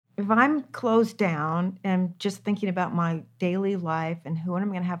if I'm closed down and just thinking about my daily life and who am I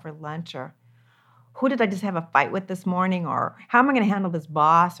going to have for lunch, or who did I just have a fight with this morning, or how am I going to handle this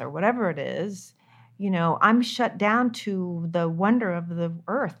boss, or whatever it is, I'm shut down to the wonder of the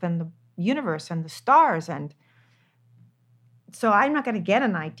earth and the universe and the stars. And so I'm not going to get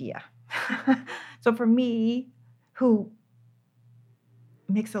an idea. So for me, who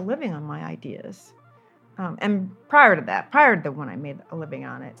makes a living on my ideas, and prior to the one I made a living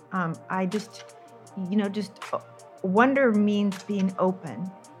on it, I just wonder means being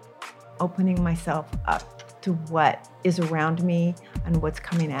opening myself up to what is around me and what's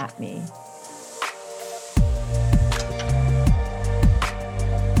coming at me.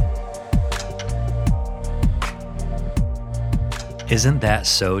 Isn't that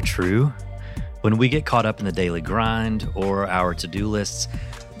so true? When we get caught up in the daily grind or our to-do lists,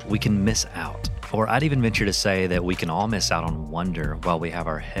 we can miss out. Or I'd even venture to say that we can all miss out on wonder while we have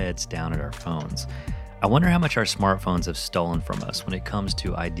our heads down at our phones. I wonder how much our smartphones have stolen from us when it comes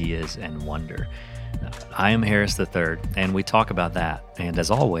to ideas and wonder. I am Harris III, and we talk about that, and as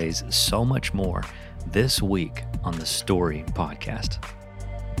always, so much more this week on the Story Podcast.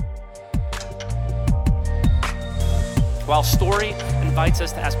 While Story invites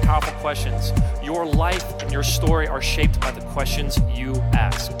us to ask powerful questions, your life and your story are shaped by the questions you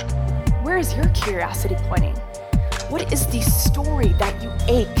ask. Where is your curiosity pointing? What is the story that you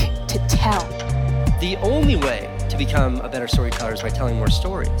ache to tell? The only way to become a better storyteller is by telling more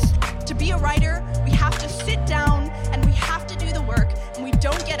stories. To be a writer, we have to sit down and we have to do the work, and we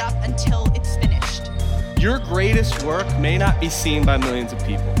don't get up until it's finished. Your greatest work may not be seen by millions of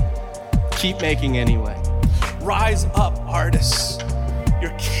people. Keep making anyway. Rise up, artists.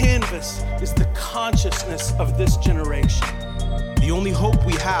 Your canvas is the consciousness of this generation. The only hope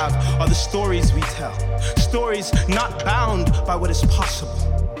we have are the stories we tell. Stories not bound by what is possible.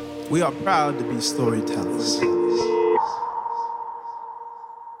 We are proud to be storytellers.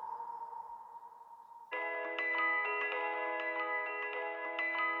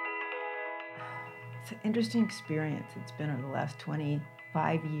 It's an interesting experience. It's been over the last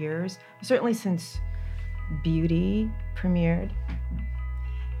 25 years, certainly since Beauty premiered.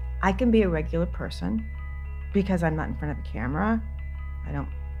 I can be a regular person because I'm not in front of the camera. I don't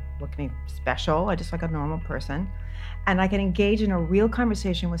look any special. I just like a normal person. And I can engage in a real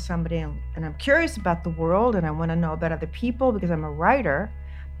conversation with somebody, and I'm curious about the world, and I want to know about other people because I'm a writer.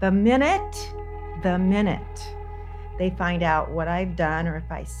 The minute they find out what I've done or if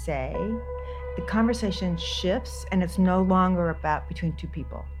I say, the conversation shifts, and it's no longer about between two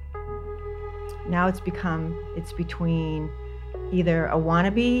people. Now it's between either a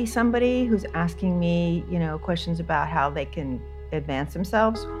wannabe somebody who's asking me, questions about how they can advance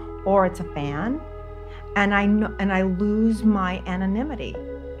themselves, or it's a fan, and I lose my anonymity,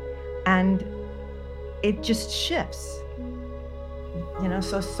 and it just shifts.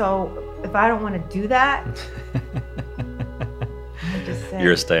 So if I don't want to do that, I just say,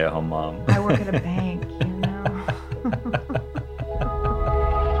 you're a stay-at-home mom. I work at a bank,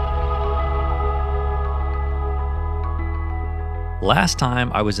 Last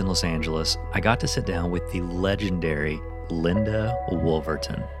time I was in Los Angeles, I got to sit down with the legendary Linda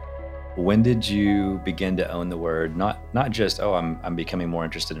Woolverton. When did you begin to own the word? Not just, I'm becoming more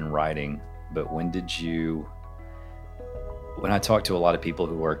interested in writing, but when I talk to a lot of people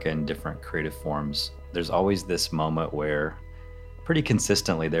who work in different creative forms, there's always this moment where pretty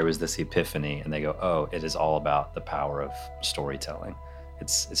consistently there was this epiphany, and they go, oh, it is all about the power of storytelling.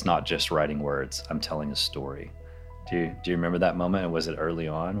 It's not just writing words, I'm telling a story. Do you remember that moment? And was it early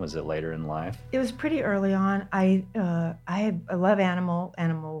on? Was it later in life? It was pretty early on. I love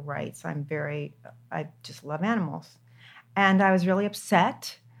animal rights. I just love animals. And I was really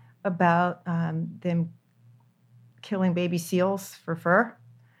upset about them killing baby seals for fur.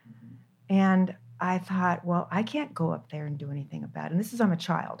 And I thought, well, I can't go up there and do anything about it. And I'm a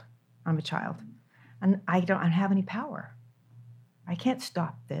child. And I don't have any power. I can't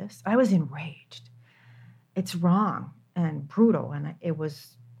stop this. I was enraged. It's wrong and brutal, and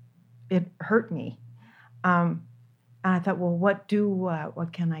it hurt me. And I thought, well, what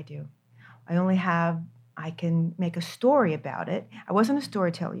can I do? I can make a story about it. I wasn't a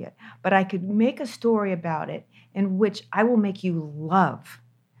storyteller yet, but I could make a story about it in which I will make you love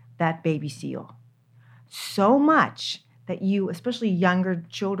that baby seal so much that you, especially younger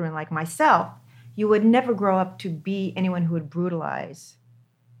children like myself, you would never grow up to be anyone who would brutalize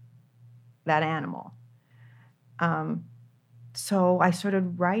that animal. So I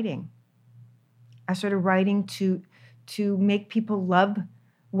started writing. To make people love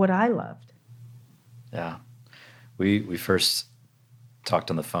what I loved. Yeah. We first talked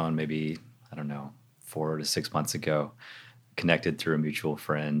on the phone maybe, I don't know, 4 to 6 months ago, connected through a mutual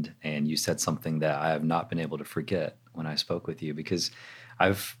friend, and you said something that I have not been able to forget when I spoke with you, because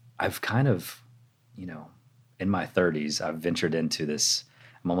I've kind of, in my 30s, I've ventured into this.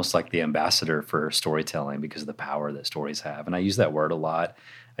 I'm almost like the ambassador for storytelling because of the power that stories have. And I use that word a lot.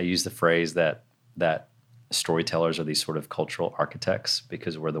 I use the phrase that storytellers are these sort of cultural architects,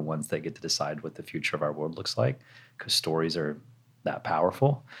 because we're the ones that get to decide what the future of our world looks like, because stories are that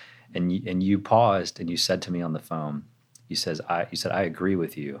powerful. And you paused and you said to me on the phone, you said, I agree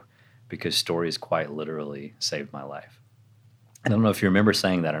with you, because stories quite literally saved my life. I don't know if you remember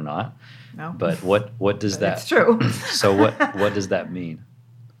saying that or not. No. But what does that? It's true. So what does that mean?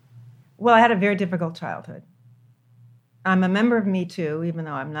 Well, I had a very difficult childhood. I'm a member of Me Too, even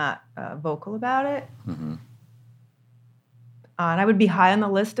though I'm not vocal about it. Mm-hmm. And I would be high on the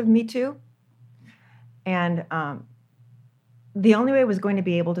list of Me Too. And the only way I was going to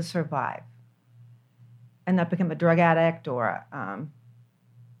be able to survive and not become a drug addict or a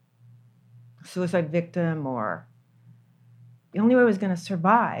suicide victim, or the only way I was going to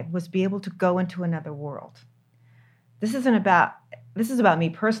survive was be able to go into another world. This is about me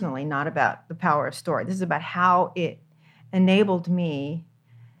personally, not about the power of story. This is about how it enabled me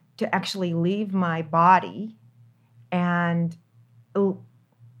to actually leave my body and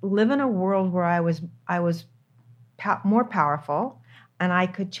live in a world where I was more powerful and I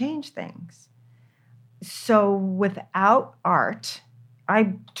could change things. So without art,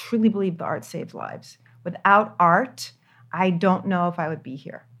 I truly believe the art saves lives. Without art, I don't know if I would be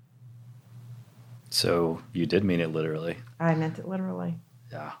here. So you did mean it literally. I meant it literally.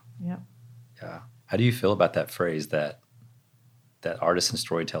 Yeah. Yep. Yeah. How do you feel about that phrase that artists and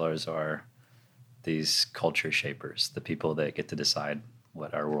storytellers are these culture shapers, the people that get to decide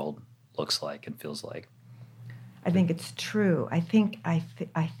what our world looks like and feels like? I think it's true. I think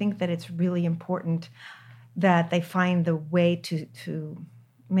that it's really important that they find the way to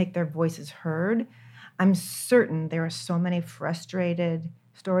make their voices heard. I'm certain there are so many frustrated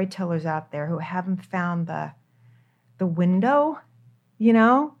storytellers out there who haven't found the window,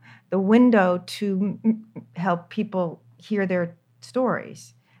 the window to help people hear their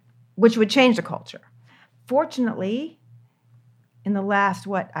stories, which would change the culture. Fortunately, in the last,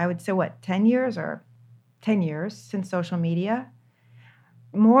 10 years since social media,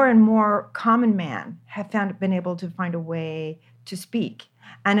 more and more common man have been able to find a way to speak.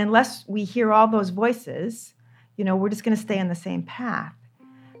 And unless we hear all those voices, we're just going to stay on the same path.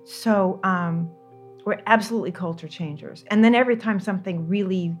 So we're absolutely culture changers. And then every time something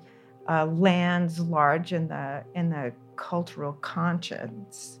really lands large in the cultural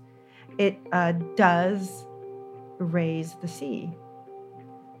conscience, it does raise the sea.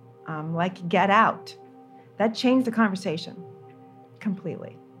 Like Get Out. That changed the conversation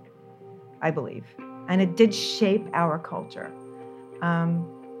completely, I believe. And it did shape our culture. And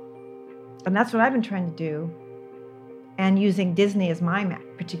that's what I've been trying to do, and using Disney as my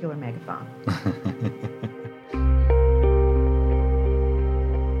particular megaphone.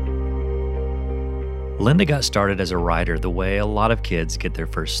 Linda got started as a writer the way a lot of kids get their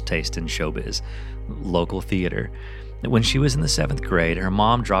first taste in showbiz, local theater. When she was in the 7th grade, her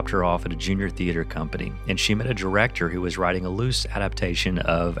mom dropped her off at a junior theater company, and she met a director who was writing a loose adaptation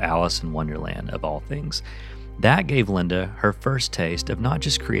of Alice in Wonderland, of all things. That gave Linda her first taste of not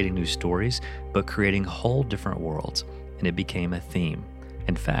just creating new stories, but creating whole different worlds, and it became a theme.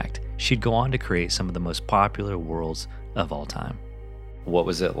 In fact, she'd go on to create some of the most popular worlds of all time. What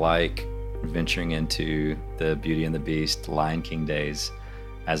was it like venturing into the Beauty and the Beast, Lion King days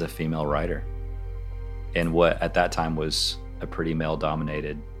as a female writer? And what at that time was a pretty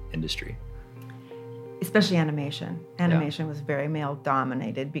male-dominated industry. Especially animation. Animation was very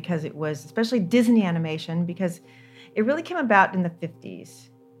male-dominated because it was, especially Disney animation, because it really came about in the 50s.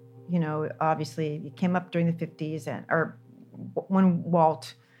 Obviously, it came up during the 50s, or when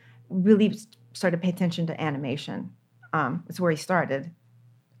Walt really started to pay attention to animation. It's where he started.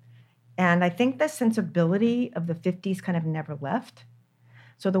 And I think the sensibility of the 50s kind of never left.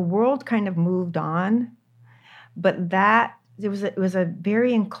 So the world kind of moved on. But it was a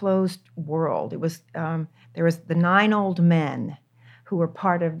very enclosed world. It was there was the 9 old men who were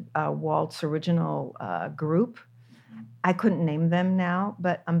part of Walt's original group. I couldn't name them now,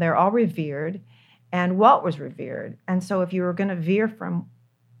 but they're all revered, and Walt was revered. And so if you were going to veer from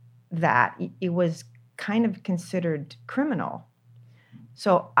that, it was kind of considered criminal.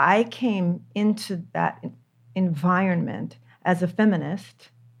 So I came into that environment as a feminist.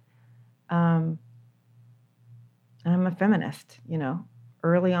 I'm a feminist,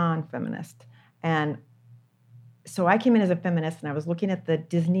 early on feminist. And so I came in as a feminist, and I was looking at the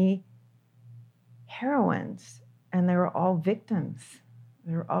Disney heroines, and they were all victims.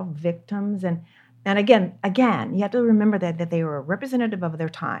 They were all victims, and again, you have to remember that they were representative of their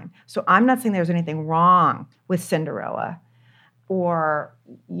time. So I'm not saying there was anything wrong with Cinderella or,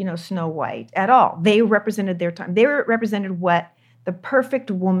 Snow White at all. They represented their time. They represented what the perfect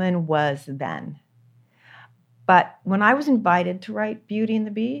woman was then. But when I was invited to write Beauty and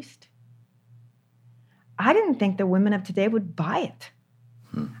the Beast, I didn't think the women of today would buy it.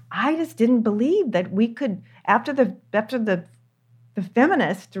 I just didn't believe that we could, after the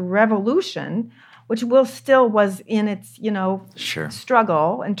feminist revolution, which still was in its,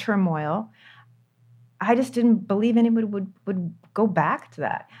 struggle and turmoil, I just didn't believe anybody would go back to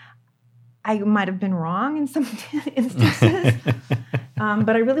that. I might have been wrong in some instances,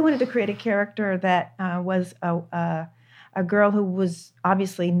 but I really wanted to create a character that was a girl who was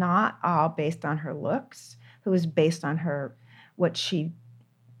obviously not all based on her looks, who was based on what she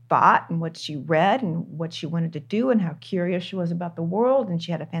thought and what she read and what she wanted to do and how curious she was about the world. And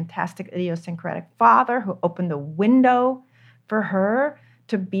she had a fantastic idiosyncratic father who opened the window for her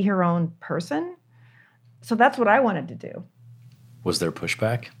to be her own person. So that's what I wanted to do. Was there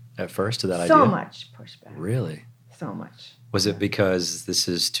pushback at first to that idea? So much pushback. Really? So much. Was it because this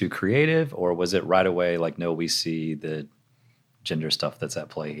is too creative, or was it right away like, no, we see the gender stuff that's at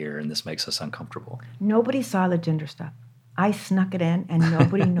play here and this makes us uncomfortable? Nobody saw the gender stuff. I snuck it in and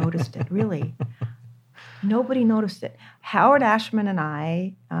nobody noticed it, really. Nobody noticed it. Howard Ashman and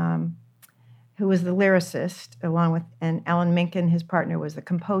I, who was the lyricist, and Alan Menken, his partner, was the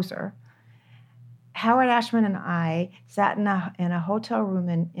composer. Howard Ashman and I sat in a hotel room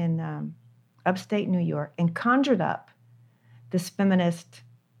in upstate New York and conjured up this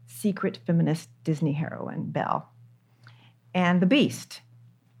secret feminist Disney heroine, Belle, and the Beast.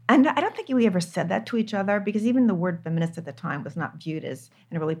 And I don't think we ever said that to each other, because even the word feminist at the time was not viewed as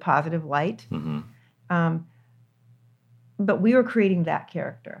in a really positive light. Mm-hmm. But we were creating that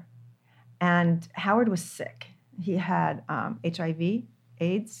character. And Howard was sick. He had HIV,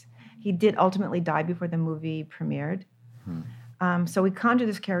 AIDS. He did ultimately die before the movie premiered. So we conjured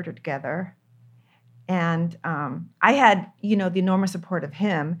this character together. And I had, the enormous support of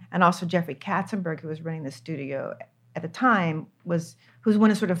him, and also Jeffrey Katzenberg, who was running the studio at the time, who's one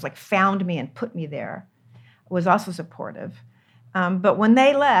who sort of like found me and put me there, was also supportive. But when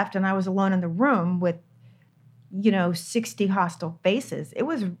they left and I was alone in the room with, 60 hostile faces, it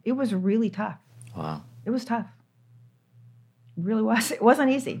was really tough. Wow. It was tough. It really was. It wasn't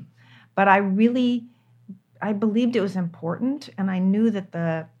easy. But I believed it was important, and I knew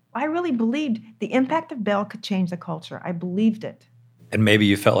that I really believed the impact of Belle could change the culture. I believed it. And maybe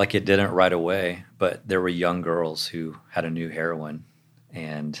you felt like it didn't right away, but there were young girls who had a new heroine.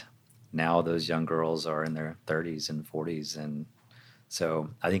 And now those young girls are in their 30s and 40s. And so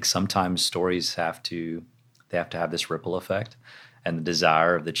I think sometimes stories have to have this ripple effect, and the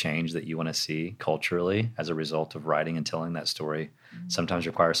desire of the change that you want to see culturally as a result of writing and telling that story sometimes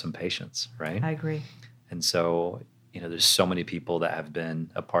requires some patience, right? I agree. And so, there's so many people that have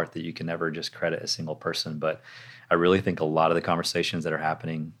been a part that you can never just credit a single person. But I really think a lot of the conversations that are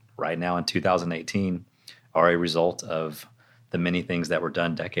happening right now in 2018 are a result of the many things that were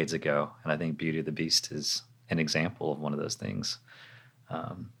done decades ago. And I think Beauty and the Beast is an example of one of those things.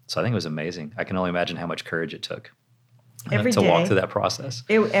 So I think it was amazing. I can only imagine how much courage it took to walk through that process.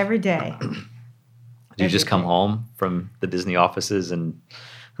 Every day. Did you just come home from the Disney offices and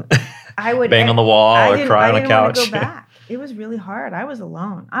bang on the wall or cry on a couch? I didn't want to go back. It was really hard. I was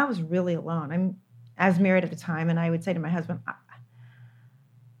alone. I was really alone. I was married at the time, and I would say to my husband,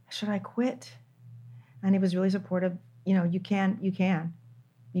 should I quit? And he was really supportive. You can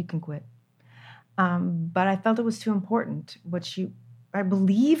quit. But I felt it was too important. I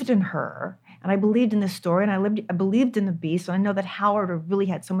believed in her, and I believed in this story, and I believed in the Beast. And I know that Howard really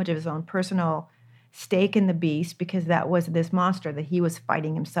had so much of his own personal stake in the Beast, because that was this monster that he was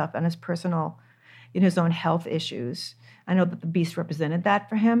fighting himself and his personal, his own health issues. I know that the Beast represented that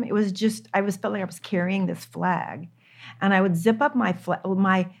for him. It was just, felt like I was carrying this flag, and I would zip up my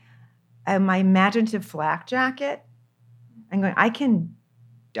imaginative flak jacket and going, I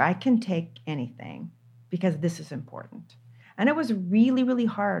can take anything because this is important. And it was really, really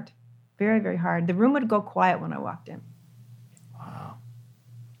hard, very, very hard. The room would go quiet when I walked in. Wow.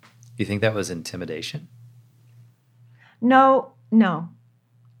 You think that was intimidation? No.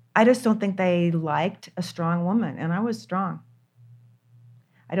 I just don't think they liked a strong woman, and I was strong.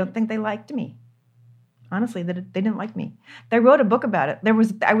 I don't think they liked me. Honestly, they didn't like me. They wrote a book about it. There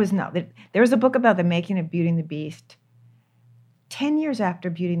was a book about the making of Beauty and the Beast 10 years after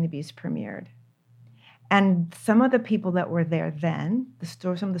Beauty and the Beast premiered. And some of the people that were there then,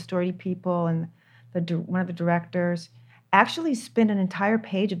 some of the story people and one of the directors, actually spent an entire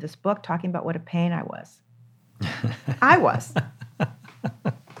page of this book talking about what a pain I was. I was.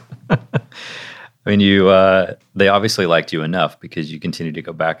 I mean, they obviously liked you enough because you continued to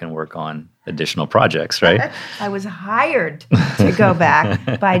go back and work on additional projects, right? I was hired to go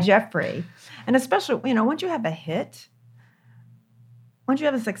back by Jeffrey. And especially, once you have a hit, once you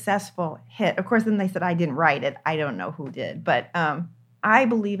have a successful hit, of course, then they said I didn't write it. I don't know who did. But I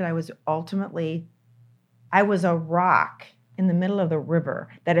believe that I was a rock in the middle of the river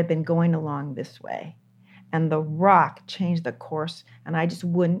that had been going along this way. And the rock changed the course, and I just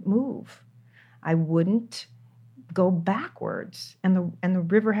wouldn't move. I wouldn't go backwards, and the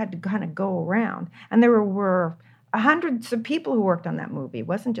river had to kind of go around. And there were hundreds of people who worked on that movie. It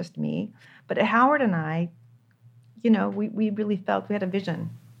wasn't just me, but Howard and I, we really felt we had a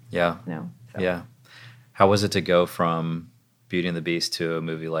vision. Yeah. Yeah. How was it to go from Beauty and the Beast to a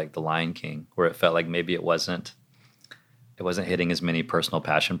movie like The Lion King, where it felt like maybe it wasn't hitting as many personal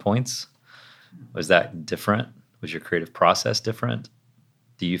passion points? Was that different? Was your creative process different?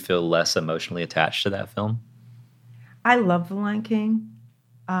 Do you feel less emotionally attached to that film? I love The Lion King.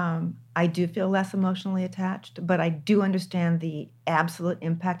 I do feel less emotionally attached, but I do understand the absolute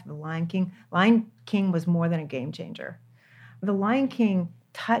impact of The Lion King. Lion King was more than a game changer. The Lion King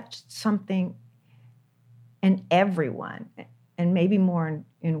touched something in everyone, and maybe more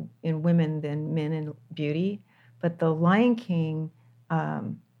in women than men in beauty. But The Lion King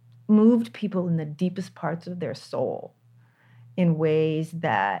moved people in the deepest parts of their soul in ways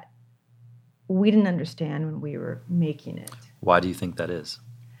that we didn't understand when we were making it. Why do you think that is?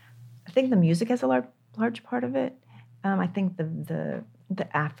 I think the music has a large part of it. I think the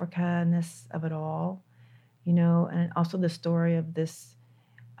Africa-ness of it all, and also the story of this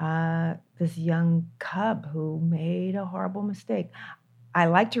young cub who made a horrible mistake. I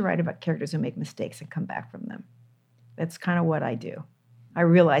like to write about characters who make mistakes and come back from them. That's kind of what I do. I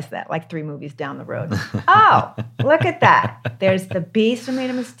realized that like 3 movies down the road. Oh, look at that. There's the Beast who made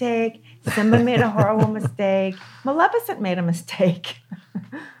a mistake. Simba made a horrible mistake. Maleficent made a mistake.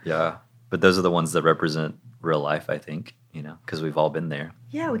 Yeah, but those are the ones that represent real life, I think, because we've all been there.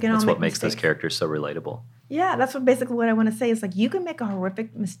 Yeah, we can That's all make what makes mistakes. those characters so relatable. Yeah, that's basically what I want to say. Is like you can make a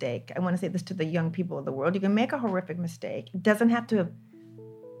horrific mistake. I want to say this to the young people of the world. You can make a horrific mistake. It doesn't have to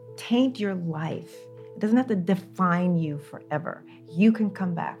taint your life. It doesn't have to define you forever. You can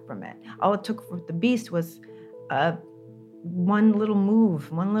come back from it. All it took for the Beast was one little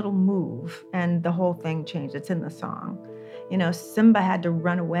move, and the whole thing changed. It's in the song. Simba had to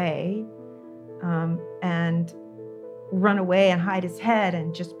run away and hide his head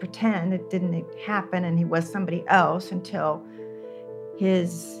and just pretend it didn't happen and he was somebody else until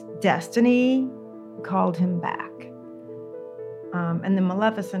his destiny called him back. And then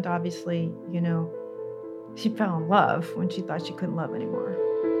Maleficent, obviously, she fell in love when she thought she couldn't love anymore.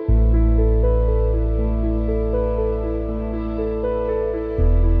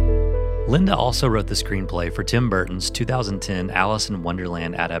 Linda also wrote the screenplay for Tim Burton's 2010 Alice in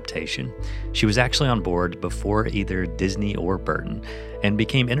Wonderland adaptation. She was actually on board before either Disney or Burton and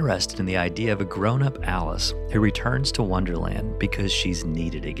became interested in the idea of a grown-up Alice who returns to Wonderland because she's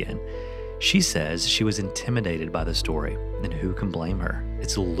needed again. She says she was intimidated by the story, and who can blame her?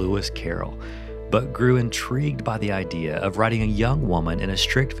 It's Lewis Carroll, but grew intrigued by the idea of writing a young woman in a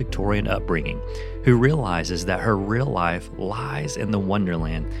strict Victorian upbringing who realizes that her real life lies in the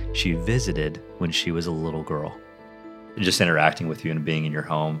Wonderland she visited when she was a little girl. Just interacting with you and being in your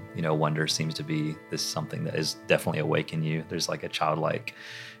home, wonder seems to be something that is definitely awake in you. There's like a childlike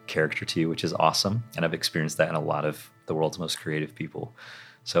character to you, which is awesome. And I've experienced that in a lot of the world's most creative people.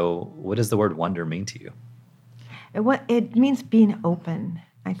 So what does the word wonder mean to you? It means being open,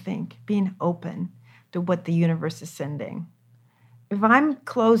 I think, being open to what the universe is sending. If I'm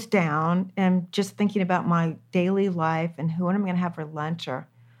closed down and just thinking about my daily life and who am I going to have for lunch, or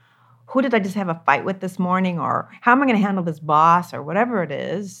who did I just have a fight with this morning, or how am I going to handle this boss, or whatever it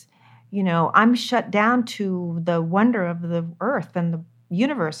is, I'm shut down to the wonder of the earth and the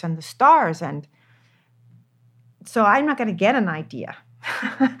universe and the stars. And so I'm not going to get an idea.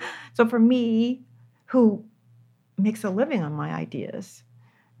 So for me, who makes a living on my ideas,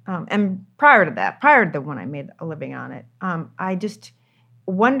 and prior to when I made a living on it,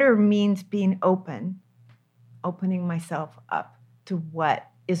 wonder means being opening myself up to what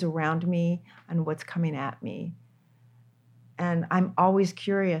is around me and what's coming at me. And I'm always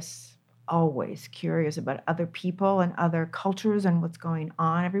curious about other people and other cultures and what's going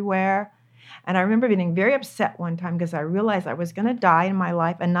on everywhere. And I remember being very upset one time because I realized I was going to die in my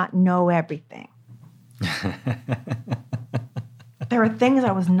life and not know everything. There were things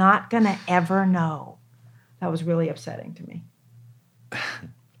I was not going to ever know. That was really upsetting to me.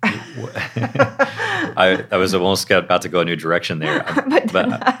 I was almost about to go a new direction there.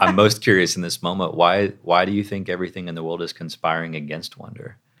 But I'm most curious in this moment, why do you think everything in the world is conspiring against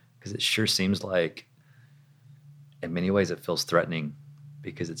wonder? Because it sure seems like, in many ways, it feels threatening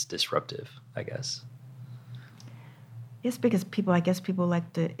because it's disruptive, I guess. Yes, because people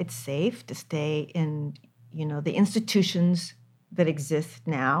like to, it's safe to stay in, the institutions that exist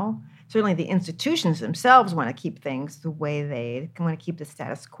now. Certainly the institutions themselves want to keep things the way they want to keep the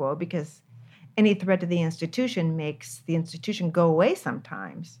status quo, because any threat to the institution makes the institution go away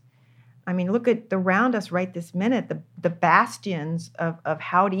sometimes. I mean, look around us right this minute. The bastions of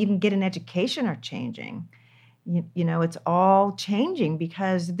how to even get an education are changing. It's all changing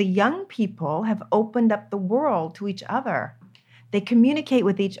because the young people have opened up the world to each other. They communicate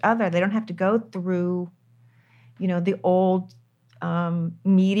with each other. They don't have to go through, the old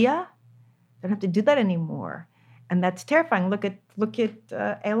media. They don't have to do that anymore, and that's terrifying. Look at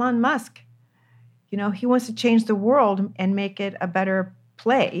Elon Musk. He wants to change the world and make it a better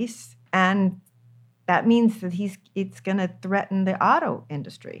place, and that means that it's going to threaten the auto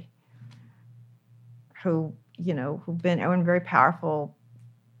industry, who've been in a very powerful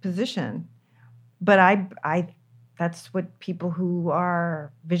position. But I that's what people who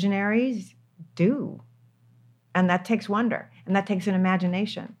are visionaries do, and that takes wonder, and that takes an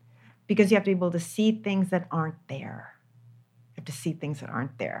imagination. Because you have to be able to see things that aren't there. You have to see things that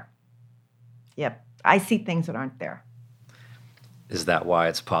aren't there. Yep, I see things that aren't there. Is that why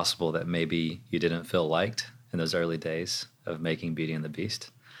it's possible that maybe you didn't feel liked in those early days of making Beauty and the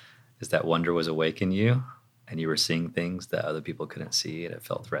Beast? Is that wonder was awake in you and you were seeing things that other people couldn't see and it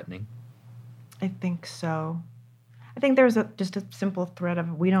felt threatening? I think so. I think there's just a simple thread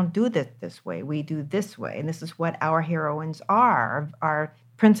of, we don't do this way, we do this way. And this is what our heroines are, our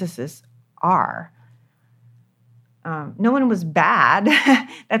princesses are. No one was bad.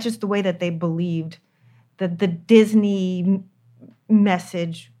 That's just the way that they believed that the Disney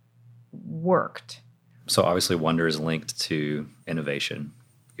message worked. So obviously wonder is linked to innovation,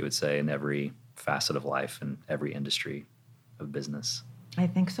 you would say, in every facet of life and every industry of business. I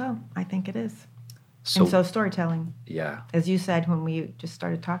think so. I think it is. So, and so storytelling. Yeah. As you said when we just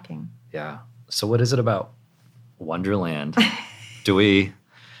started talking. Yeah. So what is it about Wonderland?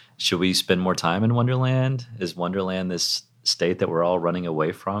 Should we spend more time in Wonderland? Is Wonderland this state that we're all running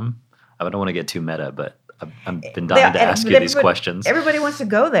away from? I don't want to get too meta, but I've been dying to ask you these questions. Everybody wants to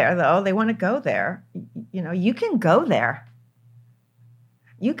go there, though. They want to go there. You can go there.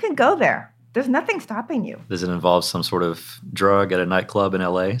 You can go there. There's nothing stopping you. Does it involve some sort of drug at a nightclub in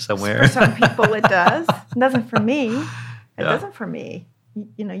LA somewhere? For some people, it does. It doesn't for me. It doesn't for me.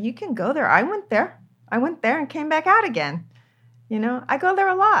 You can go there. I went there. And came back out again. I go there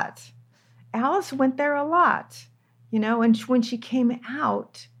a lot. Alice went there a lot. And when she came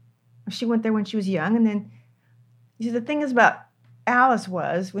out, she went there when she was young. And then, the thing is about Alice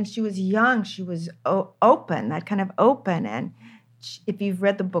was, when she was young, she was open, that kind of open. And if you've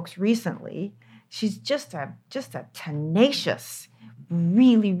read the books recently, she's just a tenacious,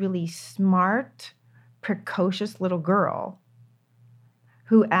 really, really smart, precocious little girl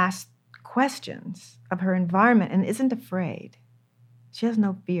who asks questions of her environment and isn't afraid. She has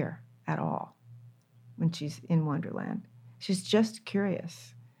no fear at all when she's in Wonderland. She's just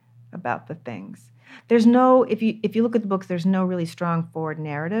curious about the things. There's no, if you look at the books, there's no really strong forward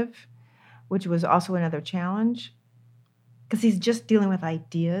narrative, which was also another challenge, because he's just dealing with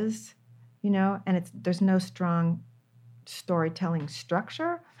ideas, and there's no strong storytelling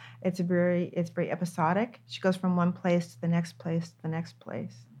structure. It's very episodic. She goes from one place to the next place to the next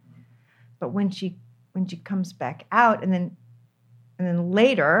place. But when she comes back out, and then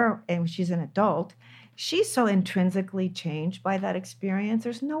later, and she's an adult, she's so intrinsically changed by that experience.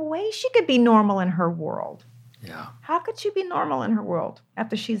 There's no way she could be normal in her world. Yeah. How could she be normal in her world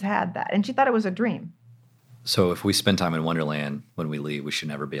after she's had that? And she thought it was a dream. So if we spend time in Wonderland, when we leave, we should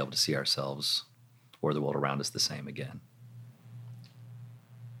never be able to see ourselves or the world around us the same again.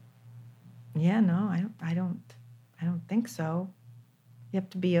 Yeah, no, I don't think so. You have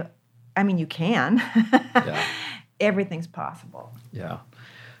to be you can. Yeah. Everything's possible. Yeah.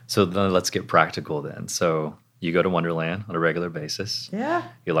 So then let's get practical then. So you go to Wonderland on a regular basis. Yeah.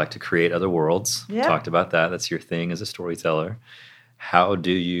 You like to create other worlds. Yeah. Talked about that. That's your thing as a storyteller. How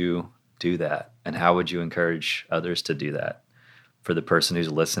do you do that? And how would you encourage others to do that? For the person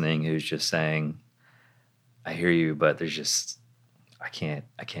who's listening, who's just saying, I hear you, but there's just, I can't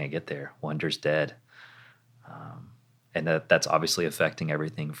get there. Wonder's dead. And that's obviously affecting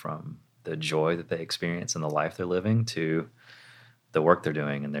everything from the joy that they experience and the life they're living to the work they're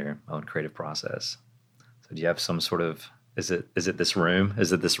doing in their own creative process. So do you have some sort of, is it this room?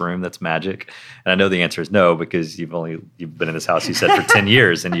 Is it this room that's magic? And I know the answer is no, because you've been in this house, you said, for 10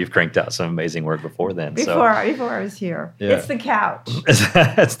 years, and you've cranked out some amazing work before then. Before I was here. Yeah. It's the couch.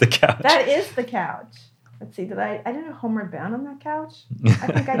 That's the couch. That is the couch. Let's see, I did a Homeward Bound on that couch? I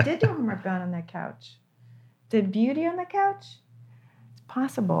think I did do Homeward Bound on that couch. Did Beauty on the couch? It's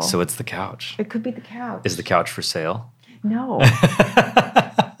possible. So it's the couch. It could be the couch. Is the couch for sale? No.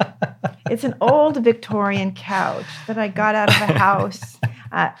 It's an old Victorian couch that I got out of a house.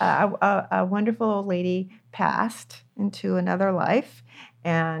 A wonderful old lady passed into another life,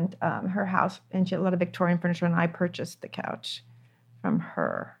 and her house, and she had a lot of Victorian furniture, and I purchased the couch from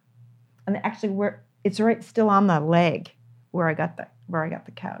her. And actually, it's right still on the leg where I got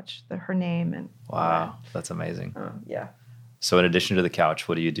the couch, her name and. Wow, that's amazing. Yeah. So in addition to the couch,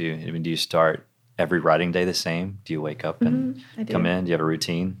 what do you do? I mean, do you start every writing day the same? Do you wake up and come in? Do you have a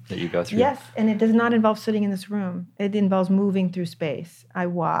routine that you go through? Yes, and it does not involve sitting in this room. It involves moving through space. I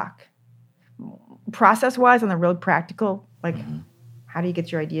walk. Process-wise, on the real practical, like how do you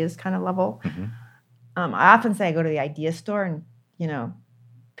get your ideas kind of level. I often say I go to the idea store and,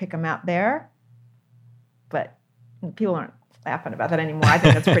 pick them out there. But people aren't laughing about that anymore. I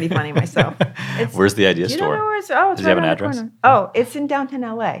think that's pretty funny myself. Where's the idea store? You don't know where it's? Oh, it's Does right it have an on the address? corner. Oh, it's in downtown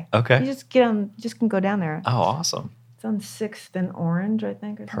LA. Okay. You just can go down there. Oh, awesome. It's on 6th and Orange, I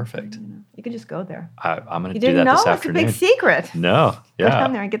think. Or Perfect. You could just go there. I'm going to You do didn't that know? this afternoon. It's a big secret. No. Yeah. Go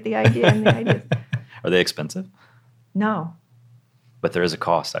down there and get the idea and the ideas. Are they expensive? No. But there is a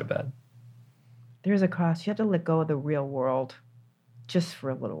cost, I bet. There is a cost. You have to let go of the real world just for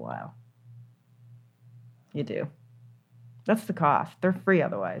a little while. You do. That's the cost. They're free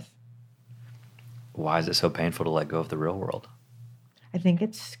otherwise. Why is it so painful to let go of the real world? I think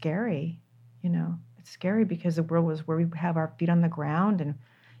it's scary. It's scary because the world was where we have our feet on the ground and,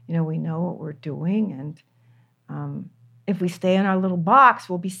 we know what we're doing. And if we stay in our little box,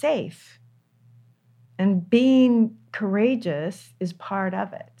 we'll be safe. And being courageous is part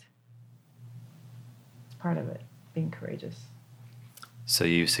of it. It's part of it, being courageous. So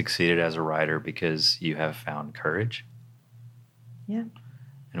you succeeded as a writer because you have found courage? Yeah.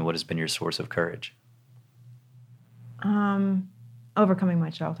 And what has been your source of courage? Overcoming my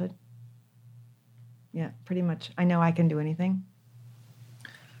childhood. Yeah, pretty much. I know I can do anything.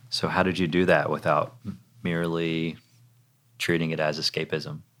 So how did you do that without merely treating it as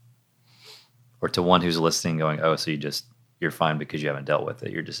escapism? Or to one who's listening going, oh, so you're fine because you haven't dealt with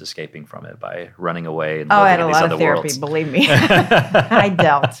it. You're just escaping from it by running away and living I had in a these lot other of therapy, worlds. believe me. I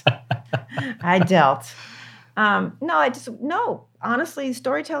dealt. No, honestly,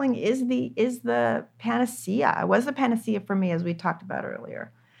 storytelling is the panacea. It was the panacea for me, as we talked about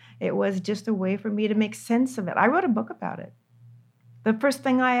earlier. It was just a way for me to make sense of it. I wrote a book about it. The first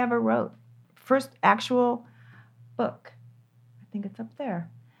thing I ever wrote, first actual book. I think it's up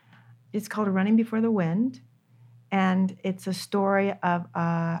there. It's called Running Before the Wind. And it's a story of,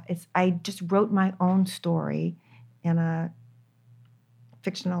 I just wrote my own story in a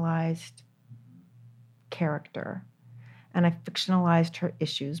fictionalized character. And I fictionalized her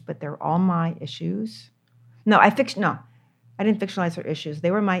issues, but they're all my issues. I didn't fictionalize her issues.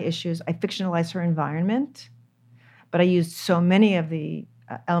 They were my issues. I fictionalized her environment, but I used so many of the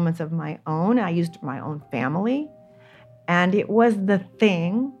elements of my own. I used my own family. And it was the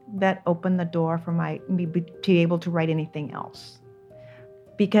thing that opened the door for me to be able to write anything else.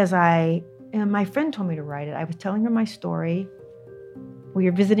 Because my friend told me to write it. I was telling her my story. We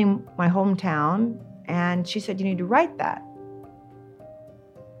were visiting my hometown, and she said, you need to write that.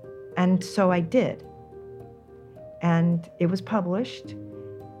 And so I did. And it was published.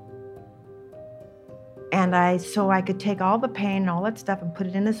 And so I could take all the pain and all that stuff and put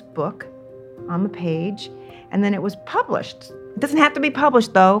it in this book on the page. And then it was published. It doesn't have to be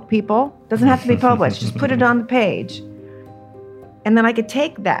published, though, people. It doesn't have to be published. Just put it on the page. And then I could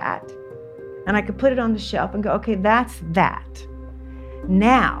take that, and I could put it on the shelf and go, okay, that's that.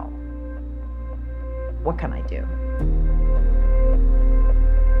 Now, what can I do?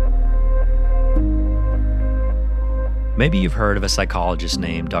 Maybe you've heard of a psychologist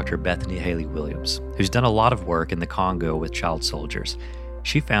named Dr. Bethany Haley Williams, who's done a lot of work in the Congo with child soldiers.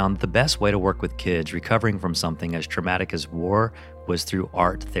 She found the best way to work with kids recovering from something as traumatic as war was through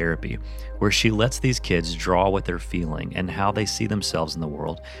art therapy, where she lets these kids draw what they're feeling and how they see themselves in the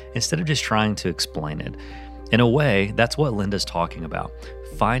world, instead of just trying to explain it. In a way, that's what Linda's talking about,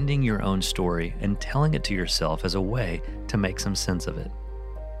 finding your own story and telling it to yourself as a way to make some sense of it.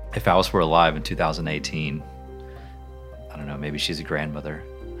 If Alice were alive in 2018, I don't know, maybe she's a grandmother.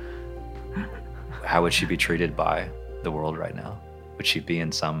 How would she be treated by the world right now? Would she be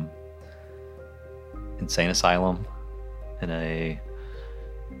in some insane asylum, in a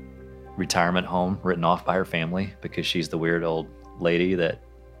retirement home, written off by her family because she's the weird old lady that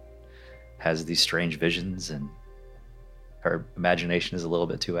has these strange visions and her imagination is a little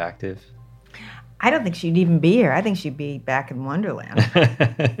bit too active? I don't think she'd even be here. I think she'd be back in Wonderland.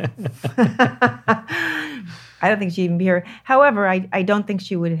 I don't think she'd even be here. However, I don't think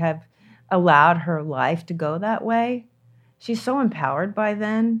she would have allowed her life to go that way. She's so empowered by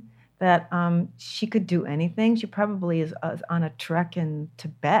then that she could do anything. She probably is on a trek in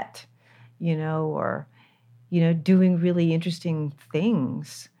Tibet, or, doing really interesting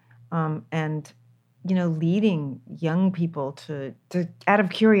things, and, leading young people to out of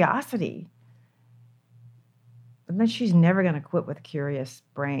curiosity. But then she's never going to quit with a curious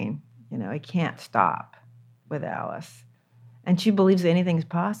brain. It can't stop with Alice. And she believes anything's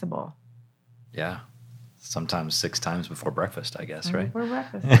possible. Yeah. Sometimes 6 times before breakfast, I guess, right? Before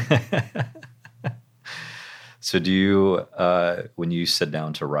breakfast. So do you, when you sit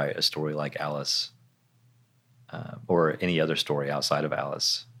down to write a story like Alice, or any other story outside of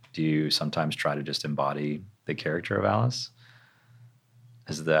Alice, do you sometimes try to just embody the character of Alice?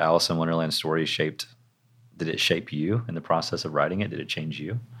 Has the Alice in Wonderland story did it shape you in the process of writing it? Did it change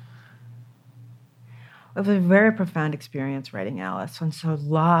you? It was a very profound experience writing Alice on so a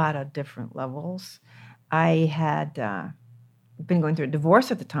lot of different levels. I had been going through a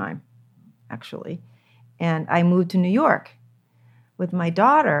divorce at the time, actually, and I moved to New York with my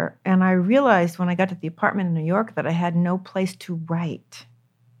daughter, and I realized when I got to the apartment in New York that I had no place to write.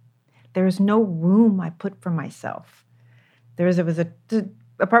 There was no room I put for myself. The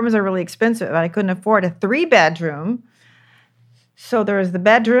apartments are really expensive. I couldn't afford a 3-bedroom. So there was the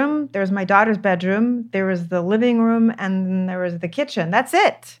bedroom, there was my daughter's bedroom, there was the living room, and then there was the kitchen. That's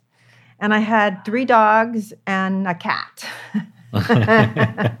it. And I had 3 dogs and a cat. And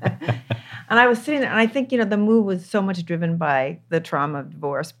I was sitting there, and I think, the move was so much driven by the trauma of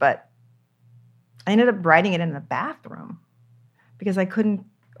divorce, but I ended up writing it in the bathroom because it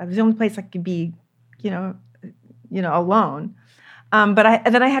was the only place I could be, alone. But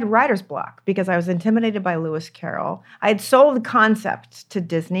then I had writer's block because I was intimidated by Lewis Carroll. I had sold the concept to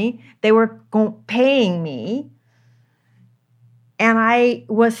Disney. They were paying me, and I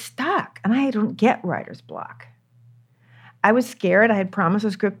was stuck, and I don't get writer's block. I was scared. I had promised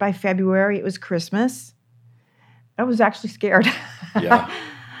a script by February. It was Christmas. I was actually scared. Yeah.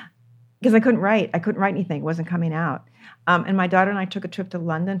 Because I couldn't write. I couldn't write anything. It wasn't coming out. And my daughter and I took a trip to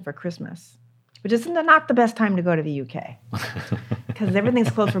London for Christmas, which is not the best time to go to the UK because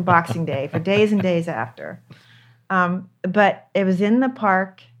everything's closed for Boxing Day, for days and days after. But it was in the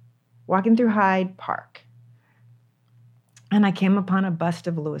park, walking through Hyde Park, and I came upon a bust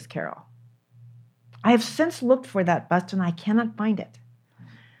of Lewis Carroll. I have since looked for that bust, and I cannot find it.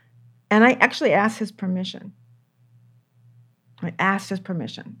 And I actually asked his permission. I asked his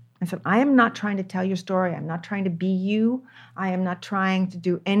permission. I said, I am not trying to tell your story. I'm not trying to be you. I am not trying to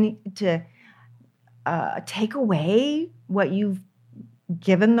do take away what you've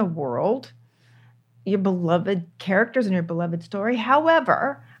given the world, your beloved characters and your beloved story.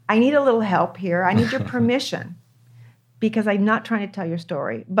 However, I need a little help here. I need your permission because I'm not trying to tell your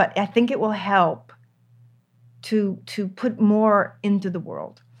story, but I think it will help to put more into the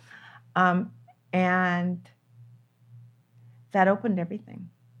world. And that opened everything.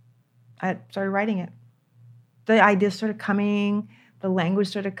 I started writing it. The ideas started coming, the language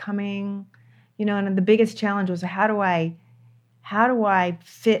started coming. And the biggest challenge was how do I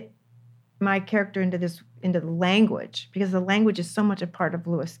fit my character into the language? Because the language is so much a part of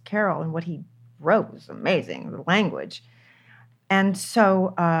Lewis Carroll, and what he wrote was amazing, the language. And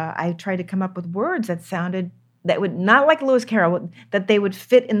so I tried to come up with words that would not like Lewis Carroll, that they would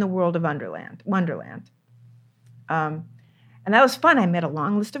fit in the world of Wonderland. And that was fun. I made a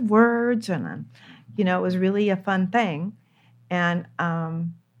long list of words, and it was really a fun thing. And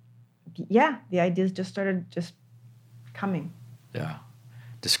the ideas just started coming. Yeah.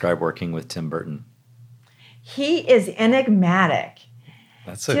 Describe working with Tim Burton. He is enigmatic.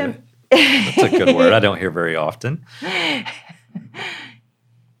 That's a good word I don't hear very often.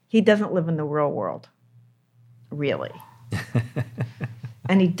 He doesn't live in the real world, really.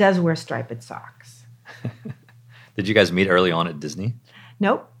 And he does wear striped socks. Did you guys meet early on at Disney?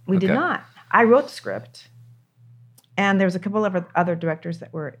 Nope, we did not. I wrote the script. And there was a couple of other directors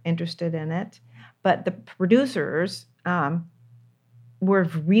that were interested in it. But the producers were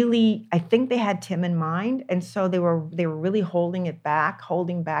really, I think they had Tim in mind. And so they were really holding back,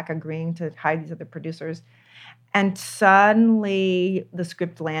 agreeing to hire these other producers. And suddenly the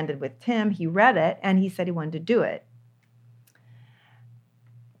script landed with Tim. He read it, and he said he wanted to do it.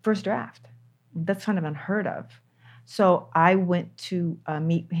 First draft. That's kind of unheard of. So I went to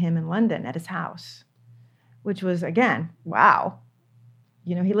meet him in London at his house, which was, again, wow.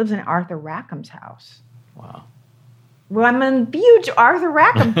 He lives in Arthur Rackham's house. Wow. Well, I'm a huge Arthur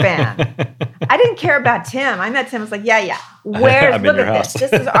Rackham fan. I didn't care about Tim. I met Tim. I was like, yeah. Look at this.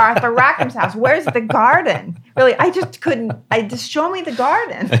 This is Arthur Rackham's house. Where's the garden? Really, I just couldn't. Show me the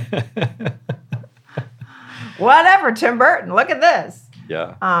garden. Whatever, Tim Burton. Look at this.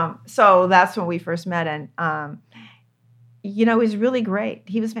 Yeah. So that's when we first met. And, it was really great.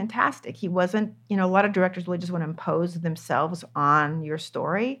 He was fantastic. He wasn't, a lot of directors really just want to impose themselves on your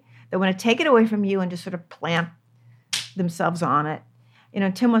story. They want to take it away from you and just sort of plant themselves on it.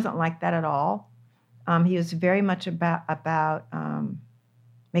 Tim wasn't like that at all. He was very much about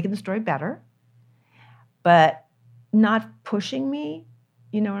making the story better, but not pushing me,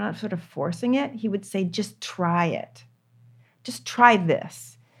 not sort of forcing it. He would say, just try it. Just try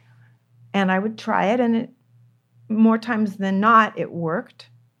this. And I would try it, and more times than not, it worked.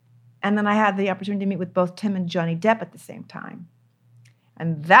 And then I had the opportunity to meet with both Tim and Johnny Depp at the same time.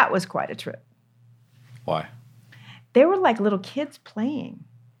 And that was quite a trip. Why? They were like little kids playing.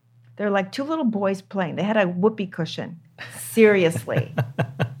 They're like two little boys playing. They had a whoopee cushion. Seriously.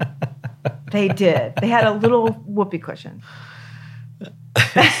 They did. They had a little whoopee cushion.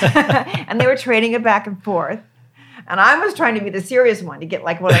 And they were trading it back and forth. And I was trying to be the serious one to get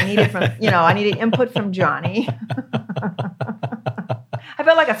like what I needed from, I needed input from Johnny. I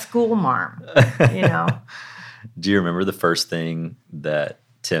felt like a school marm, Do you remember the first thing that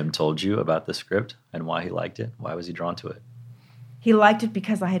Tim told you about the script and why he liked it? Why was he drawn to it? He liked it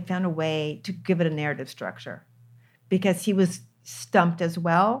because I had found a way to give it a narrative structure, because he was stumped as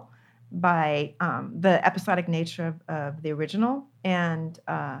well by the episodic nature of the original, and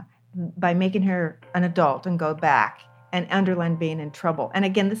by making her an adult and go back, and Underland being in trouble. And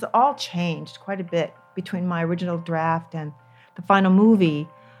again, this all changed quite a bit between my original draft and the final movie,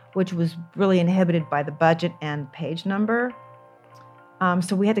 which was really inhibited by the budget and page number.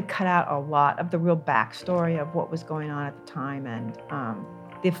 So we had to cut out a lot of the real backstory of what was going on at the time, and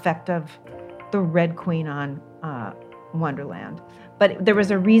the effect of the Red Queen on Wonderland. But there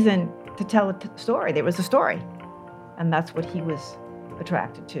was a reason to tell a story. There was a story. And that's what he was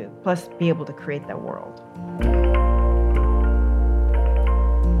attracted to, plus be able to create that world.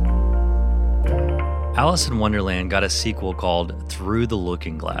 Alice in Wonderland got a sequel called Through the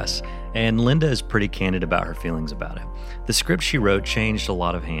Looking Glass, and Linda is pretty candid about her feelings about it. The script she wrote changed a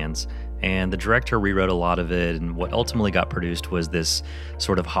lot of hands, and the director rewrote a lot of it, and what ultimately got produced was this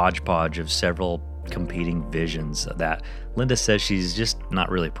sort of hodgepodge of several competing visions that Linda says she's just not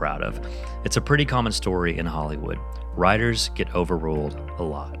really proud of. It's a pretty common story in Hollywood. Writers get overruled a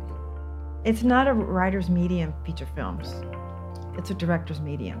lot. It's not a writer's medium, feature films. It's a director's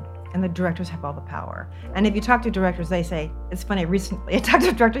medium. And the directors have all the power. And if you talk to directors, they say, it's funny, recently I talked to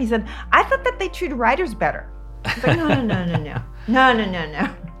a director, he said, I thought that they treat writers better. It's like, no.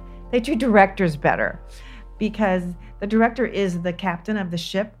 They treat directors better, because the director is the captain of the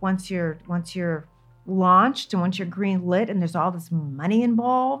ship once you're launched and once you're green lit, and there's all this money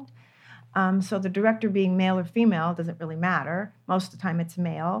involved. So the director being male or female doesn't really matter. Most of the time it's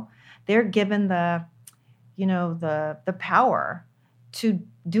male. They're given the power to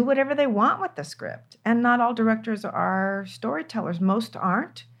do whatever they want with the script. And not all directors are storytellers. Most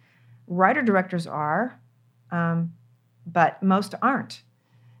aren't. Writer-directors are, but most aren't.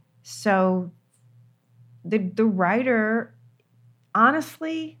 So the writer,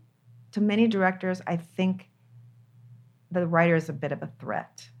 honestly, to many directors, I think the writer is a bit of a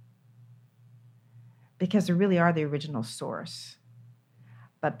threat, because they really are the original source.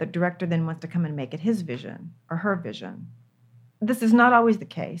 But the director then wants to come and make it his vision or her vision. This is not always the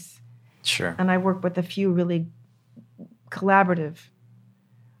case. Sure. And I work with a few really collaborative,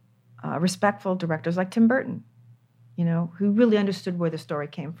 respectful directors like Tim Burton, who really understood where the story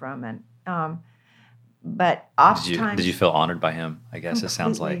came from. And but oftentimes, did you feel honored by him? I guess it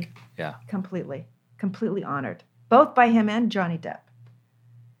sounds like, yeah. Completely honored, both by him and Johnny Depp.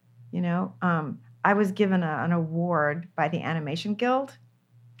 I was given an award by the Animation Guild,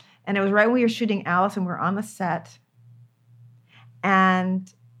 and it was right when we were shooting Alice, and we were on the set.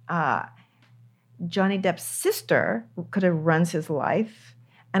 And Johnny Depp's sister could have runs his life,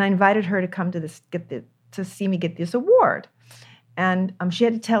 and I invited her to come to see me get this award. And she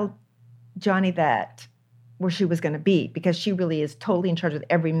had to tell Johnny that where she was going to be, because she really is totally in charge of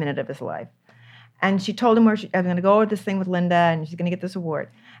every minute of his life. And she told him I'm going to go to this thing with Linda, and she's going to get this award.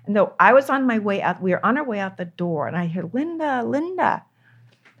 And though I was on my way out, we were on our way out the door, and I hear, Linda, Linda.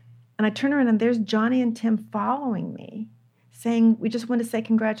 And I turn around, and there's Johnny and Tim following me, saying, we just want to say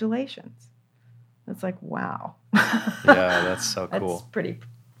congratulations. It's like, wow. Yeah, that's so cool. That's pretty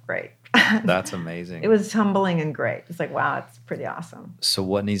great. That's amazing. It was humbling and great. It's like, wow, it's pretty awesome. So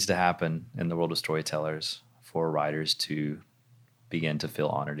what needs to happen in the world of storytellers for writers to begin to feel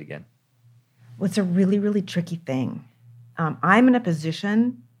honored again? Well, it's a really, really tricky thing. I'm in a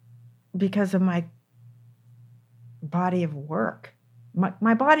position because of my body of work.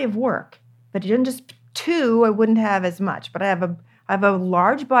 My body of work. But even just two, I wouldn't have as much. But I have a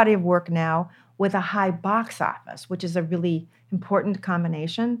large body of work now with a high box office, which is a really important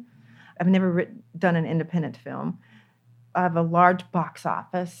combination. I've never done an independent film. I have a large box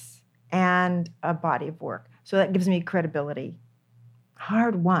office and a body of work. So that gives me credibility.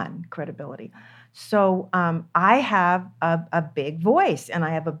 Hard-won credibility. So I have a big voice, and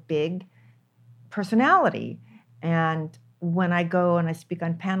I have a big personality. And when I go and I speak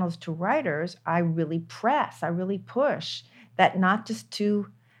on panels to writers, I really press, I really push that not just to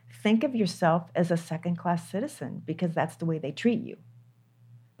think of yourself as a second-class citizen because that's the way they treat you,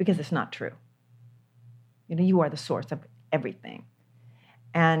 because it's not true. You know, you are the source of everything.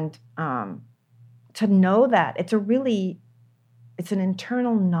 And to know that, it's an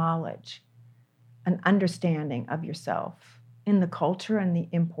internal knowledge, an understanding of yourself in the culture and the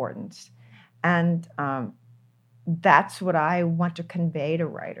importance. And that's what I want to convey to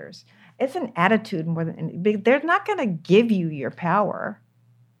writers. It's an attitude more than they're not going to give you your power.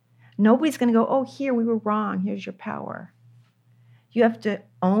 Nobody's going to go, oh, here, we were wrong. Here's your power. You have to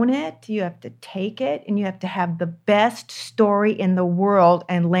own it. You have to take it. And you have to have the best story in the world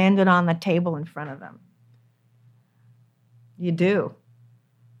and land it on the table in front of them. You do.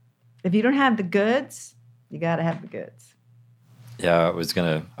 If you don't have the goods, you got to have the goods. Yeah, I was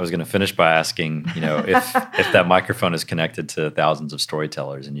gonna finish by asking, you know, if that microphone is connected to thousands of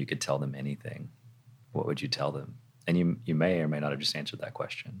storytellers and you could tell them anything, what would you tell them? And you may or may not have just answered that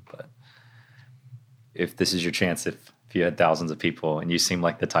question, but if this is your chance, if you had thousands of people and you seem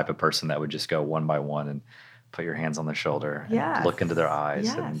like the type of person that would just go one by one and put your hands on their shoulder and look into their eyes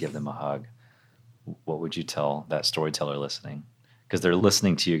and give them a hug, what would you tell that storyteller listening? Because they're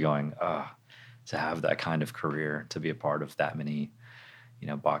listening to you going, to have that kind of career, to be a part of that many, you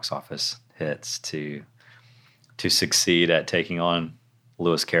know, box office hits, to succeed at taking on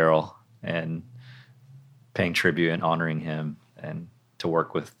Lewis Carroll and paying tribute and honoring him, and to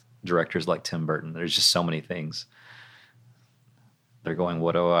work with directors like Tim Burton. There's just so many things. They're going,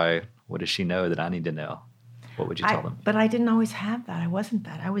 what does she know that I need to know? What would you tell them? But I didn't always have that. I wasn't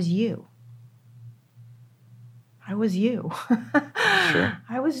that. I was you. Sure.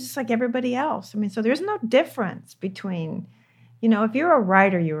 I was just like everybody else. I mean, so there's no difference between, you know, if you're a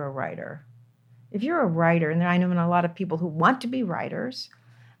writer, you're a writer. If you're a writer, and I know a lot of people who want to be writers,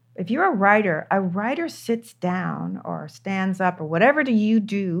 if you're a writer sits down or stands up or whatever do you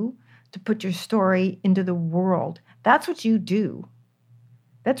do to put your story into the world. That's what you do.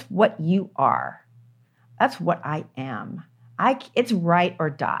 That's what you are. That's what I am. It's write or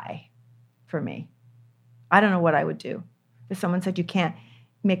die for me. I don't know what I would do if someone said you can't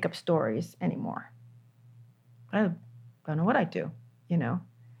make up stories anymore. I don't know what I'd do, you know.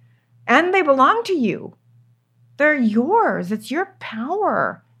 And they belong to you. They're yours. It's your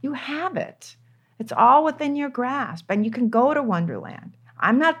power. You have it. It's all within your grasp. And you can go to Wonderland.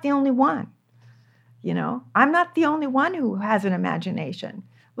 I'm not the only one, you know. I'm not the only one who has an imagination.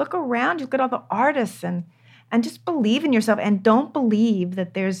 Look around. Look at all the artists and just believe in yourself. And don't believe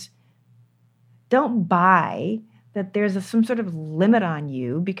that don't buy that there's some sort of limit on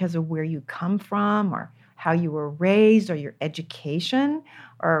you because of where you come from or how you were raised or your education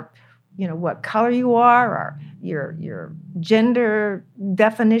or, you know, what color you are or your gender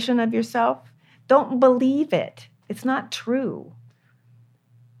definition of yourself. Don't believe it. It's not true.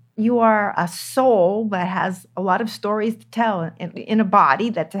 You are a soul that has a lot of stories to tell in a body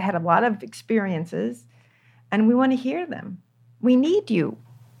that's had a lot of experiences, and we want to hear them. We need you.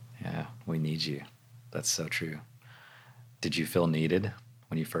 Yeah, we need you. That's so true. Did you feel needed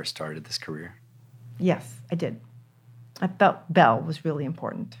when you first started this career? Yes, I did. I felt Belle was really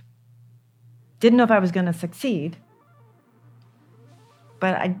important. Didn't know if I was going to succeed,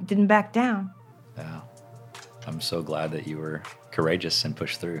 but I didn't back down. Yeah. I'm so glad that you were courageous and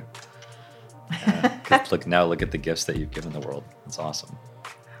pushed through. Look at the gifts that you've given the world. It's awesome.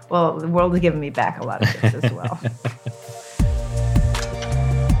 Well, the world has given me back a lot of gifts as well.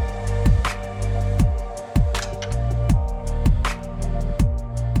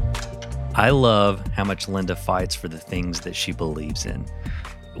 I love how much Linda fights for the things that she believes in.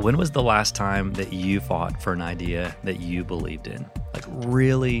 When was the last time that you fought for an idea that you believed in, like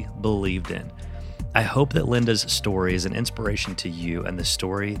really believed in? I hope that Linda's story is an inspiration to you and the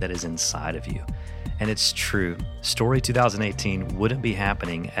story that is inside of you. And it's true, Story 2018 wouldn't be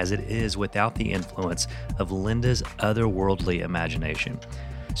happening as it is without the influence of Linda's otherworldly imagination.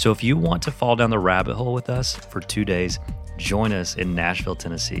 So if you want to fall down the rabbit hole with us for 2 days, join us in Nashville,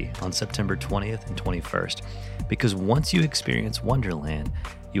 Tennessee on September 20th and 21st. Because once you experience Wonderland,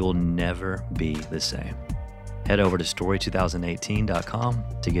 you will never be the same. Head over to story2018.com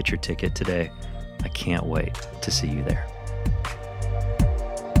to get your ticket today. I can't wait to see you there.